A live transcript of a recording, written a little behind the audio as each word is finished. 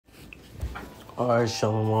Alright,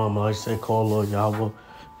 Shalom, like I say, call Lord Yahweh,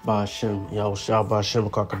 Ba'ashem, Yahweh Shah, Ba'ashem,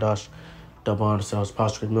 Kakadash, Daban, the Cells,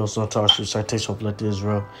 Posture, Milson, Tarshu, Citation of Let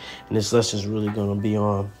Israel. And this lesson is really going to be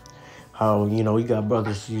on how, we got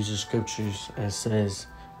brothers who use the scriptures and says,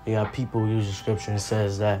 we got people who use the scripture and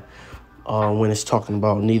says that when it's talking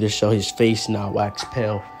about neither shall his face now wax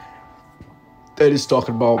pale, that is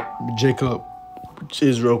talking about Jacob,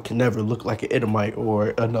 Israel can never look like an Edomite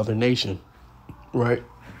or another nation, right?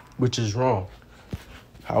 Which is wrong.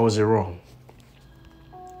 How is it wrong?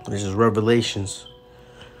 This is Revelations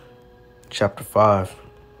chapter 5,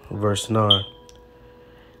 verse 9.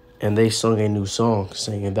 And they sung a new song,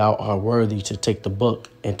 saying, Thou art worthy to take the book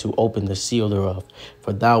and to open the seal thereof,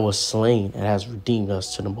 for thou wast slain and hast redeemed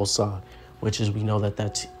us to the Most High. Which is, we know that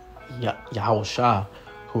that's Yahweh Shah,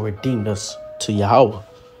 who redeemed us to Yahweh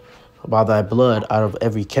by thy blood out of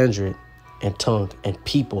every kindred and tongue and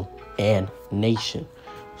people and nation.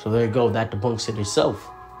 So there you go. That debunks it itself,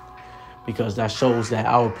 because that shows that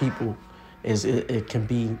our people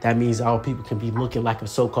that means our people can be looking like a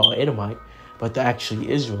so-called Edomite, but they're actually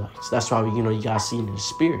Israelites. That's why you gotta see it in the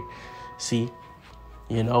spirit. See,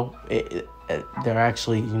 they're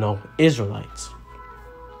actually Israelites.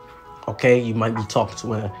 Okay, you might be talking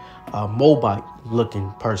to a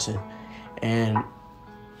Moabite-looking person, and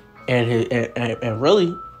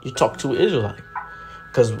really you talk to an Israelite.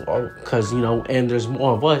 Because and there's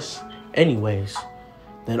more of us anyways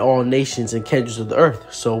than all nations and kindreds of the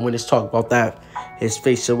earth. So when it's talking about that, his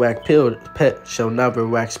face shall wax pale, shall never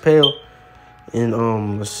wax pale.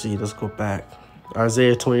 And let's go back.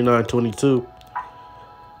 Isaiah 29:22.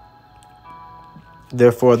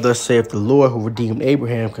 Therefore thus saith the Lord, who redeemed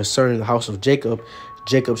Abraham concerning the house of Jacob.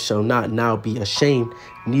 Jacob shall not now be ashamed,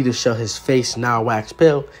 neither shall his face now wax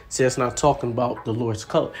pale. See, it's not talking about the Lord's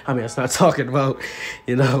color. It's not talking about,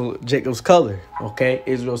 Jacob's color, okay?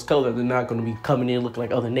 Israel's color. They're not going to be coming in looking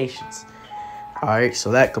like other nations. All right, so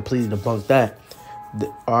that completely debunked that.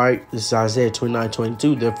 All right, this is Isaiah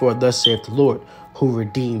 29:22. Therefore, thus saith the Lord, who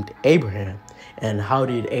redeemed Abraham. And how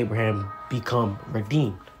did Abraham become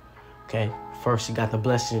redeemed? Okay, first he got the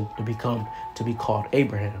blessing to be called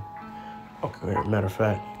Abraham. Okay, matter of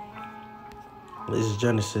fact, this is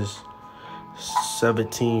Genesis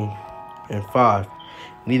 17:5.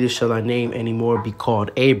 Neither shall thy name anymore be called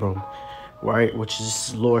Abram, right? Which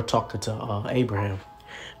is Lord talking to Abraham.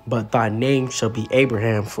 But thy name shall be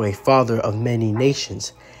Abraham, for a father of many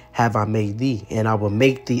nations have I made thee, and I will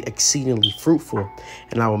make thee exceedingly fruitful,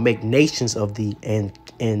 and I will make nations of thee,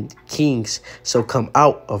 and kings shall come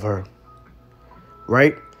out of her.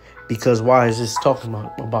 Right? Because why is this talking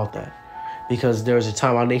about that? Because there was a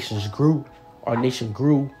time our nation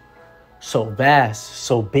grew so vast,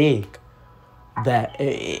 so big, that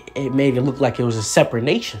it made it look like it was a separate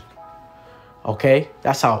nation. Okay?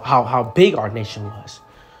 That's how big our nation was.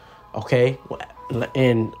 Okay?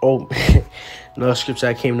 And another scripture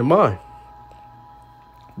that came to mind.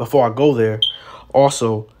 Before I go there,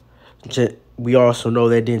 we also know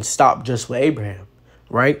that it didn't stop just with Abraham,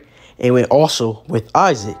 right? It went also with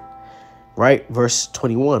Isaac. Right, verse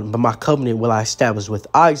 21. But my covenant will I establish with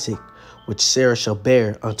Isaac, which Sarah shall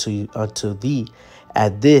bear unto thee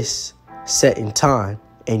at this set in time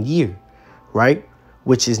and year. Right,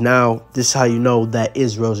 which is now, this is how you know that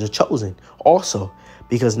Israel's are chosen. Also,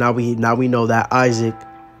 because now we know that Isaac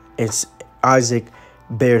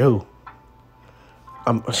bared who?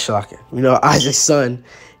 I'm shocking. Isaac's son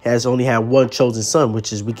has only had one chosen son,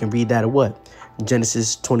 which is, we can read that at what?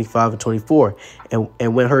 Genesis 25:24.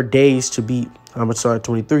 And when her days to be,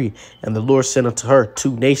 23. And the Lord said unto her,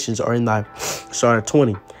 two nations are in thy,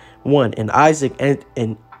 21. And Isaac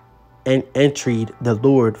entreated the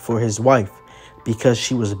Lord for his wife, because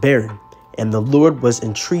she was barren. And the Lord was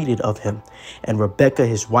entreated of him. And Rebekah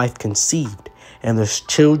his wife conceived, and the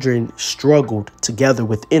children struggled together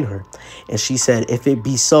within her. And she said, If it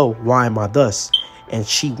be so, why am I thus? And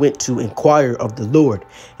she went to inquire of the Lord.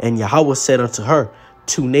 And Yahweh said unto her,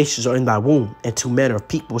 two nations are in thy womb, and two manner of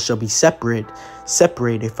people shall be separated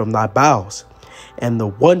from thy bowels. And the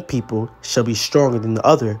one people shall be stronger than the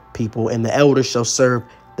other people, and the elder shall serve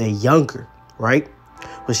the younger. Right?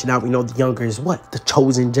 Which now we know the younger is what? The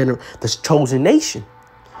chosen nation.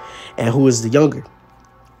 And who is the younger?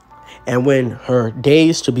 And when her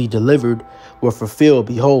days to be delivered were fulfilled,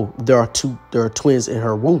 behold, there are twins in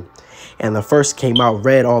her womb. And the first came out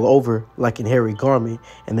red all over like an hairy garment,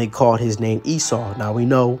 and they called his name Esau. Now we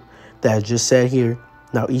know that I just said here.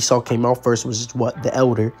 Now Esau came out first, which is what? The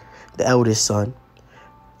eldest son.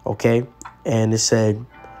 Okay? And it said,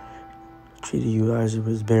 treated you, Isaac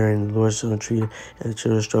was barren, the Lord shall entreat, and the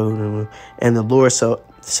children struggled. And the Lord said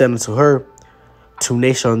unto her, two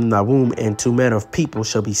nations in thy womb, and two manner of people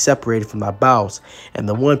shall be separated from thy bowels, and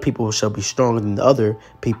the one people shall be stronger than the other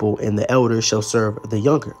people, and the elder shall serve the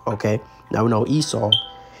younger. Okay, now we know Esau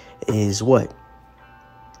is what?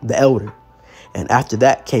 The elder. And after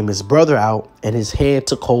that came his brother out, and his hand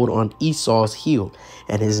took hold on Esau's heel,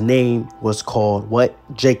 and his name was called what?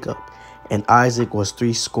 Jacob. And Isaac was 80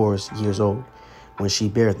 years old when she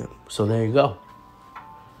bare them. So there you go.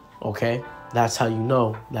 Okay, that's how you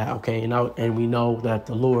know that. Okay, and we know that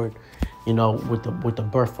the Lord, with the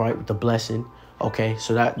birthright, with the blessing. Okay,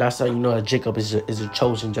 so that's how you know that Jacob is a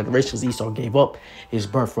chosen generation. Because Esau gave up his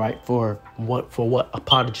birthright for what? A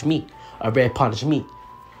pottage meat, a red pottage meat.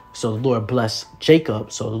 So the Lord blessed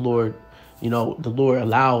Jacob. So the Lord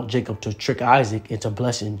allowed Jacob to trick Isaac into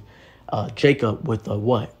blessing Jacob with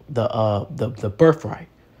the birthright.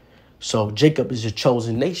 So Jacob is a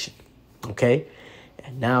chosen nation. Okay,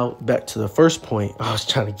 and now back to the first point. I was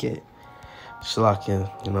trying to get Shalakia,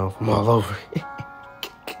 from all over.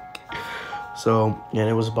 So yeah,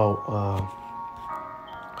 it was about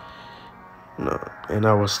and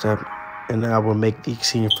I will step. And I will make the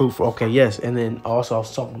exceeding fruitful. Okay, yes. And then also I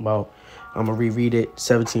was talking about, I'm going to reread it,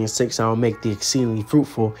 17:6. I will make thee exceedingly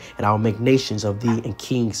fruitful, and I will make nations of thee, and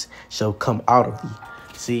kings shall come out of thee.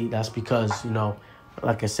 See, that's because,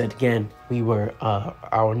 like I said again,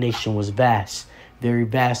 our nation was vast. Very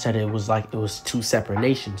vast that it was two separate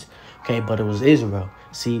nations. Okay, but it was Israel.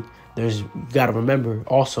 See, you got to remember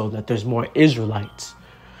also that there's more Israelites.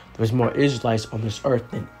 There's more Israelites on this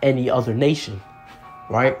earth than any other nation,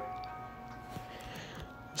 right?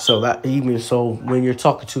 So when you're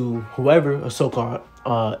talking to whoever, a so-called,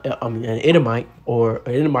 an Edomite or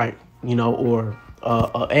an Edomite, or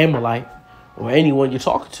an Amalite, or anyone you're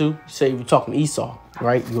talking to, say you're talking to Esau,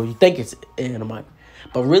 right? You think it's an Edomite,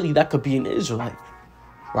 but really that could be an Israelite,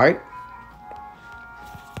 right?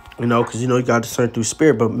 Because you got to discern through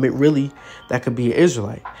spirit, but really that could be an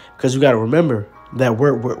Israelite, because you got to remember that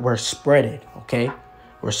we're spreaded, okay?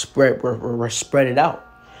 We're spreaded out.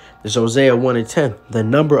 There's Hosea 1:10. The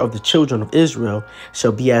number of the children of Israel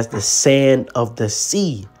shall be as the sand of the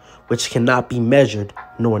sea, which cannot be measured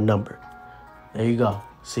nor numbered. There you go.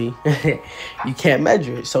 See, you can't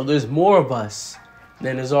measure it. So there's more of us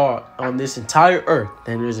than there's all on this entire earth.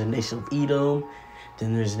 Then there's a nation of Edom.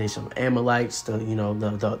 Then there's a nation of Amalekites.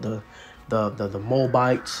 The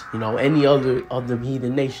Moabites. Any other of the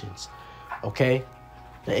heathen nations. Okay,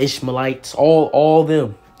 the Ishmaelites. All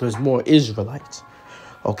them. There's more Israelites.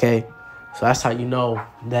 Okay, so that's how you know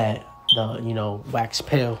that the wax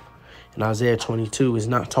pale in Isaiah 22 is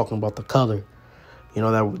not talking about the color.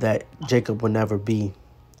 That Jacob would never be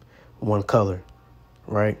one color,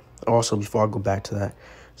 right? Also, before I go back to that,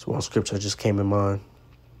 so one scripture just came in mind.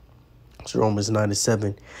 It's Romans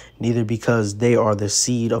 9:7. Neither because they are the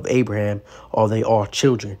seed of Abraham are they all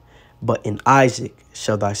children, but in Isaac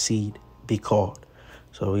shall thy seed be called.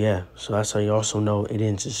 So, yeah, so that's how you also know it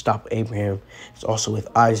didn't just stop Abraham. It's also with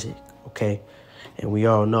Isaac, okay? And we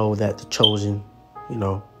all know that the chosen,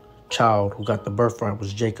 child who got the birthright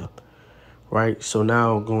was Jacob, right? So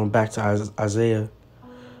now going back to Isaiah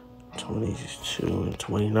 22 and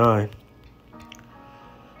 29.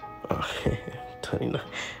 29.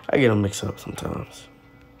 I get them mixed up sometimes.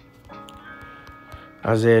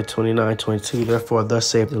 Isaiah 29:22. Therefore, thus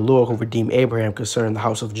saith the Lord who redeemed Abraham concerning the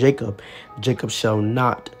house of Jacob. Jacob shall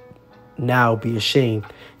not now be ashamed,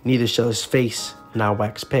 neither shall his face now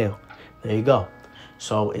wax pale. There you go.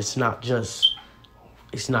 So it's not just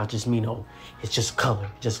it's just color.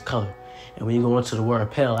 And when you go into the word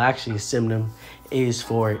pale, actually, a synonym is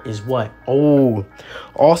what? Oh,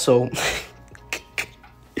 also,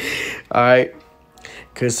 all right.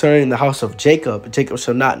 Concerning the house of Jacob, Jacob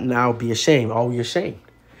shall not now be ashamed. Are we ashamed?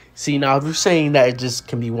 See, now if you're saying that it just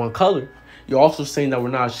can be one color, you're also saying that we're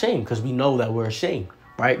not ashamed because we know that we're ashamed,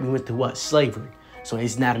 right? We went through what? Slavery. So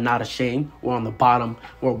it's not ashamed. We're on the bottom.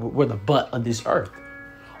 We're the butt of this earth.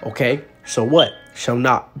 Okay? So what? Shall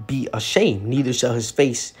not be ashamed. Neither shall his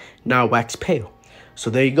face now wax pale.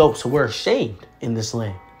 So there you go. So we're ashamed in this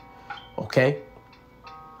land. Okay?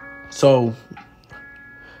 So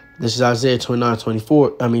this is Isaiah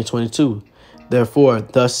 22. Therefore,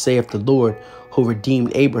 thus saith the Lord who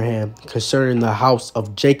redeemed Abraham concerning the house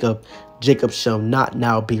of Jacob. Jacob shall not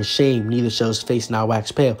now be ashamed, neither shall his face now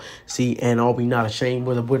wax pale. See, and are we not ashamed?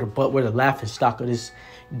 We're the laughing stock of this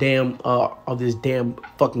damn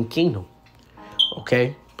fucking kingdom.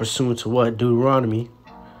 Okay, pursuant to what? Deuteronomy.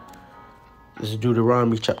 This is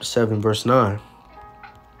Deuteronomy chapter 7, verse 9.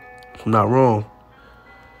 If I'm not wrong.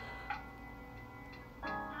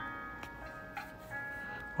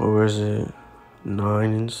 Or is it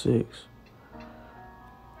 9 and 6?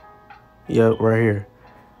 Yep, right here.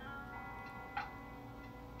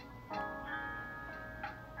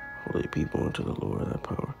 Holy people unto the Lord thy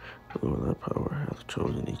power. The Lord thy power hath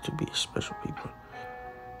chosen thee to be a special people.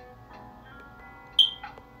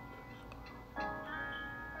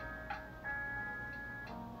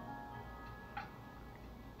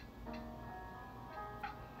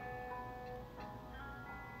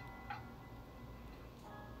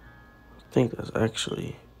 I think that's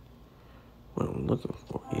actually what I'm looking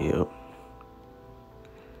for. Yep.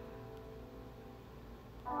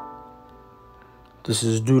 This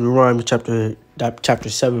is Deuteronomy chapter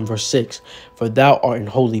 7, verse 6. For thou art an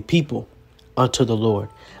holy people unto the Lord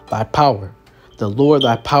thy power. The Lord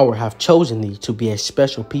thy power hath chosen thee to be a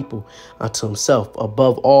special people unto himself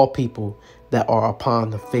above all people that are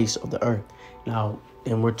upon the face of the earth. Now,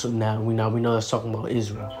 and we know that's talking about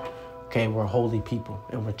Israel. Okay, we're a holy people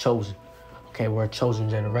and we're chosen. Okay, we're a chosen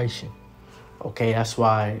generation. Okay, that's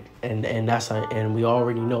why, and we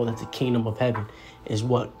already know that the kingdom of heaven is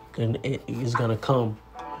what is gonna come,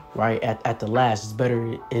 right at the last. It's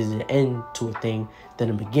better is an end to a thing than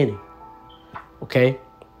a beginning. Okay,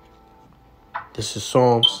 this is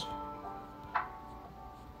Psalms,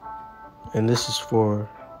 and this is for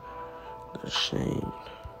the shame.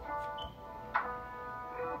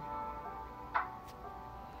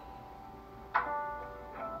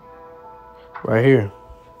 Right here.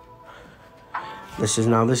 This is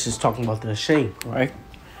talking about the ashamed, right?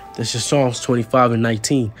 This is Psalms 25 and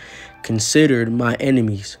 19. Considered my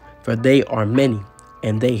enemies, for they are many,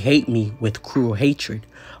 and they hate me with cruel hatred.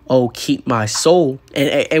 Oh, keep my soul.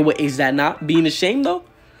 And wait, is that not being ashamed though?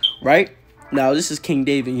 Right? Now, this is King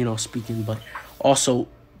David, speaking, but also,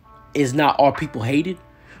 is not our people hated?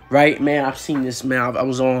 Right? Man, I've seen this, man. I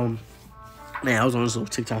was on this little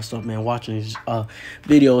TikTok stuff, man, watching these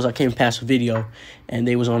videos. I came past a video, and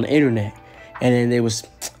they was on the internet. And then there was,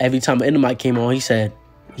 every time an Edomite came on,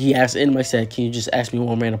 he asked the Edomite, said, can you just ask me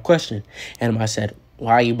one random question? And I said,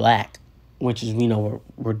 why are you black? Which is,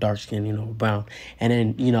 we're dark skinned, we're brown. And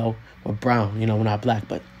then, we're brown, we're not black,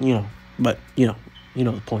 but you know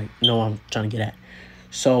the point, what I'm trying to get at.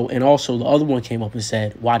 So, and also the other one came up and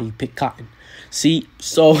said, why do you pick cotton? See,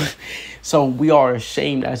 so we are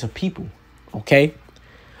ashamed as a people, okay?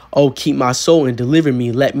 Oh, keep my soul and deliver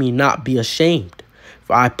me. Let me not be ashamed.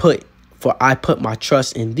 For I put my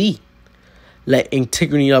trust in thee. Let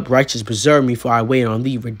integrity and uprightness preserve me, for I wait on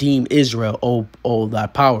thee. Redeem Israel, O thy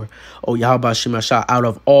power. O Yahweh Shem Ashah, out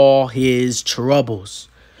of all his troubles.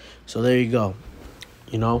 So there you go.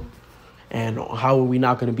 And how are we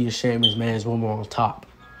not going to be ashamed as man is when we're on top?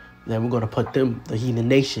 Then we're going to put them, the heathen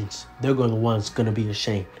nations, they're going to the ones going to be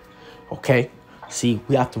ashamed. Okay? See,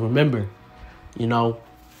 we have to remember, that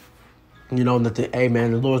hey,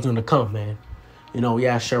 man, the Lord's going to come, man.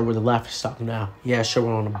 Yeah, sure, we're the laughing stock now. Yeah, sure,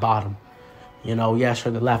 we're on the bottom. Yeah,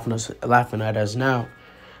 sure, they're laughing at us now.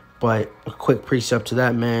 But a quick precept to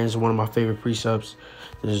that, man, is one of my favorite precepts.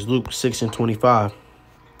 This is Luke 6 and 25.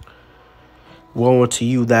 Woe unto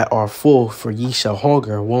you that are full, for ye shall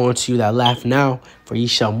hunger. Woe unto you that laugh now, for ye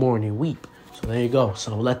shall mourn and weep. So there you go.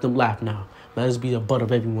 So let them laugh now. Let us be the butt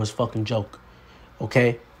of everyone's fucking joke.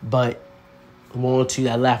 Okay? But woe unto you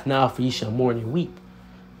that laugh now, for ye shall mourn and weep.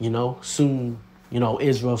 Soon,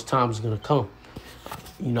 Israel's time is going to come.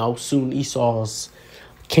 Soon Esau's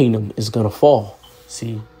kingdom is going to fall.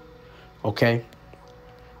 See? Okay?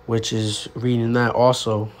 Which is reading that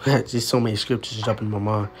also. Just so many scriptures jumping in my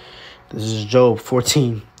mind. This is Job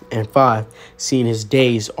 14 and 5. Seeing his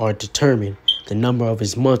days are determined, the number of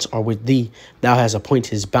his months are with thee. Thou hast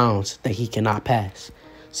appointed his bounds that he cannot pass.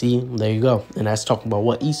 See, there you go. And that's talking about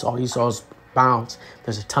what Esau's bounds.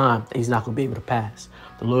 There's a time that he's not going to be able to pass.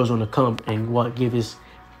 The Lord's going to come and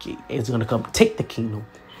it's going to come take the kingdom,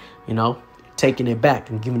 taking it back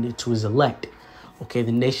and giving it to his elect. Okay,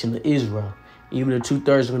 the nation of Israel. Even the 2/3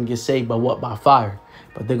 are going to get saved by what? By fire.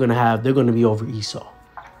 But they're going to be over Esau.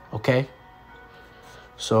 Okay,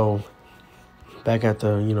 so back at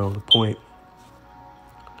the the point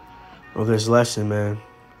of this lesson, man.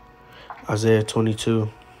 Isaiah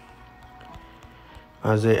 22.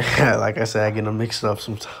 Isaiah, like I said, I get them mixed up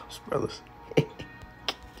sometimes, brothers.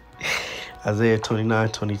 Isaiah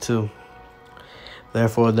 29:22.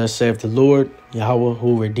 Therefore, thus saith the Lord Yahweh,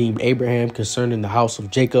 who redeemed Abraham concerning the house of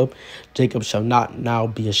Jacob. Jacob shall not now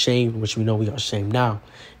be ashamed, which we know we are ashamed now.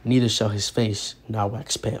 Neither shall his face now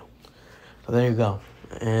wax pale. So there you go.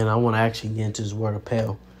 And I want to actually get into this word of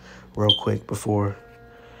pale real quick before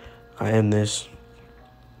I end this.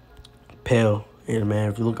 Pale, man,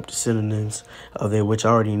 if you look up the synonyms of it, which I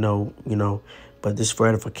already know, but this for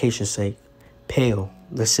edification's sake, pale.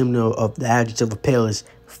 The synonym of the adjective of pale is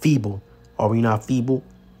feeble. Are we not feeble?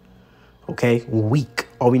 Okay, weak.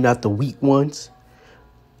 Are we not the weak ones?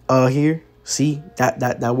 Here, see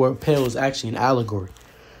that word pale is actually an allegory.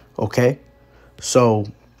 Okay, so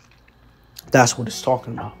that's what it's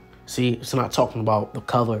talking about. See, it's not talking about the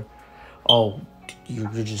color. Oh, you're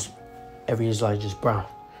just every Israelite just brown.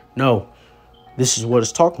 No, this is what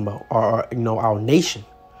it's talking about. Our nation.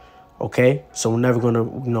 Okay, so we're never gonna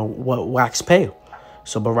wax pale.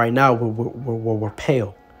 So, but right now we're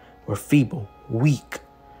pale, we're feeble, weak.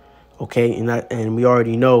 Okay, and we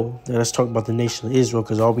already know that let's talk about the nation of Israel,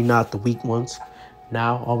 because are we not the weak ones?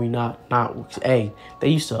 Now, are we not? Hey, they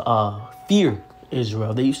used to fear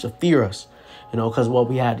Israel. They used to fear us, because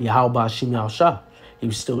we had Yahweh Shem Yahushua. He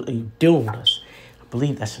was still dealing with us. I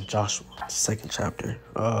believe that's in Joshua, the 2nd chapter.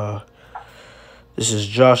 This is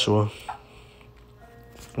Joshua.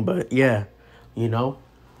 But yeah, we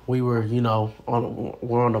were,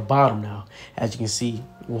 we're on the bottom now. As you can see,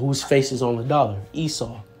 whose face is on the dollar?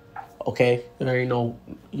 Esau. Okay, there ain't no,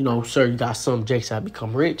 sir, you got some Jakes that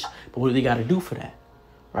become rich, but what do they got to do for that,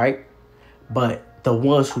 right? But the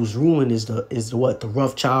ones who's ruling is the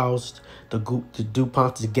Rothschilds, the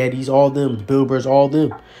DuPonts, the Gettys, all them, the Bilderbergs, all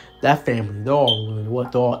them, that family, they're all ruling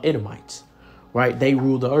they're all Edomites, right? They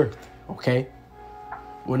rule the earth, okay?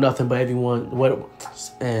 We're nothing but everyone.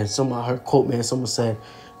 And I heard quote, man, someone said,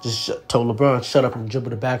 told LeBron, shut up and dribble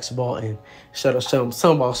the basketball, and shut up and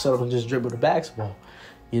just dribble the basketball.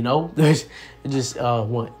 They just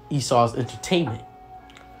want Esau's entertainment.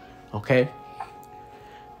 Okay.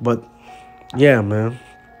 But yeah, man.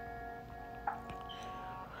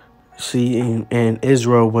 See, and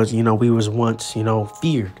Israel was, we was once,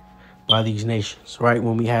 feared by these nations, right?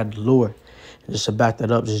 When we had the Lord. Just to back that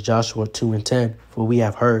up, just Joshua 2:10. For we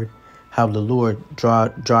have heard how the Lord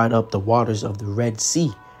dried up the waters of the Red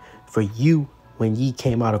Sea for you when ye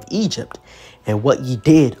came out of Egypt, and what ye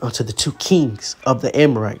did unto the 2 kings of the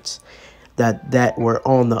Amorites that were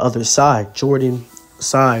on the other side, Jordan,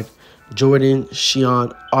 Shion,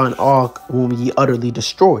 and Og, whom ye utterly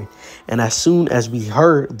destroyed. And as soon as we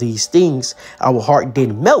heard these things, our heart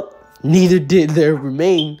did melt, neither did there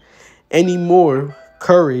remain any more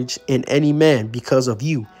courage in any man because of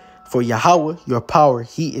you. For Yahweh, your power,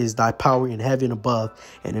 he is thy power in heaven above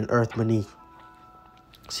and in earth beneath.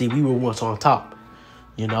 See, we were once on top,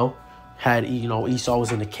 had, Esau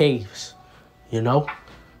was in the caves, they was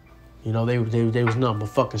nothing but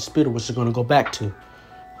fucking spittle, which they're going to go back to,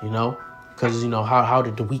 because, how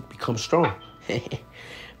did the weak become strong?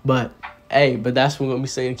 But that's what we're going to be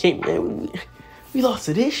saying. Man, we lost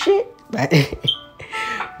to this shit. But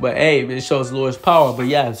hey, it shows the Lord's power. But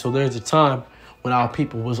yeah, so there's a time when our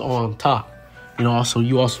people was on top. You also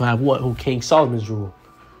have who King Solomon's rule.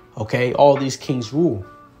 Okay, all these kings rule.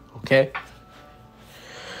 Okay.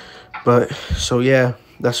 But so yeah,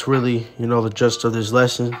 that's really the gist of this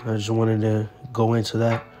lesson. I just wanted to go into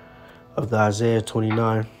that of the Isaiah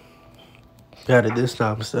 29. Got it this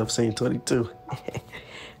time instead of saying 22.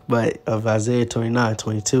 But of Isaiah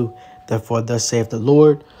 29:22. Therefore, thus saith the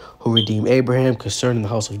Lord, who redeemed Abraham concerning the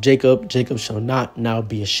house of Jacob. Jacob shall not now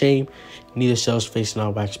be ashamed, neither shall his face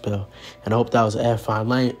now wax pale. And I hope that was an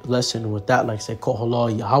edifying lesson. With that, like I said,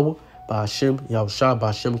 Kohala Yahweh, Ba'ashem, Yahushua,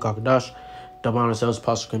 Ba'ashem, Kakadash, Daban ourselves,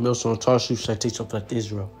 Apostle Camille, Son Tarshish, Citation of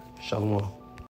Israel. Shalom.